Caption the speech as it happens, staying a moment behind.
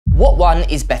what one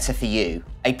is better for you?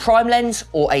 A prime lens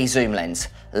or a zoom lens?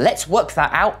 Let's work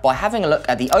that out by having a look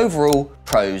at the overall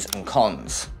pros and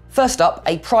cons. First up,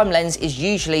 a prime lens is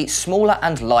usually smaller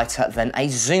and lighter than a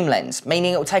zoom lens,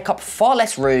 meaning it will take up far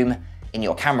less room in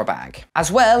your camera bag.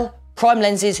 As well, prime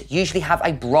lenses usually have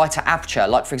a brighter aperture,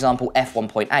 like for example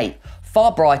f1.8,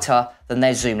 far brighter than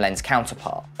their zoom lens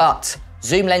counterpart. But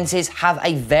zoom lenses have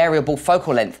a variable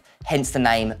focal length, hence the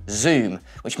name zoom,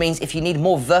 which means if you need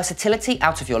more versatility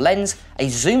out of your lens, a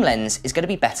zoom lens is going to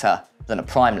be better than a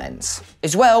prime lens.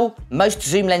 As well, most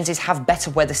zoom lenses have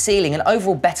better weather sealing and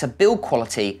overall better build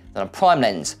quality than a prime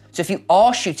lens. So if you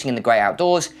are shooting in the grey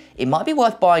outdoors, it might be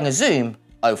worth buying a zoom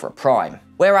over a prime.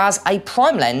 Whereas a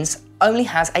prime lens only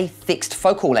has a fixed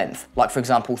focal length, like for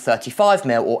example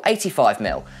 35mm or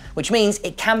 85mm, which means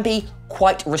it can be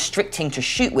quite restricting to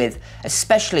shoot with,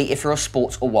 especially if you're a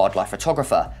sports or wildlife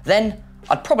photographer. Then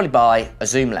I'd probably buy a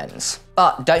zoom lens.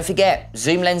 But don't forget,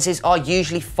 zoom lenses are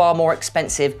usually far more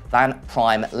expensive than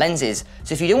prime lenses.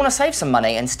 So if you do want to save some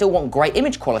money and still want great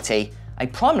image quality, a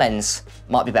prime lens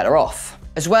might be better off.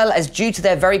 As well as due to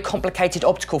their very complicated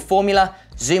optical formula,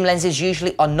 zoom lenses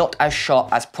usually are not as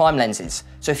sharp as prime lenses.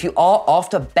 So if you are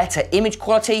after better image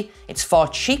quality, it's far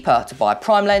cheaper to buy a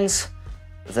prime lens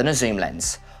than a zoom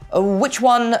lens. Which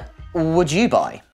one would you buy?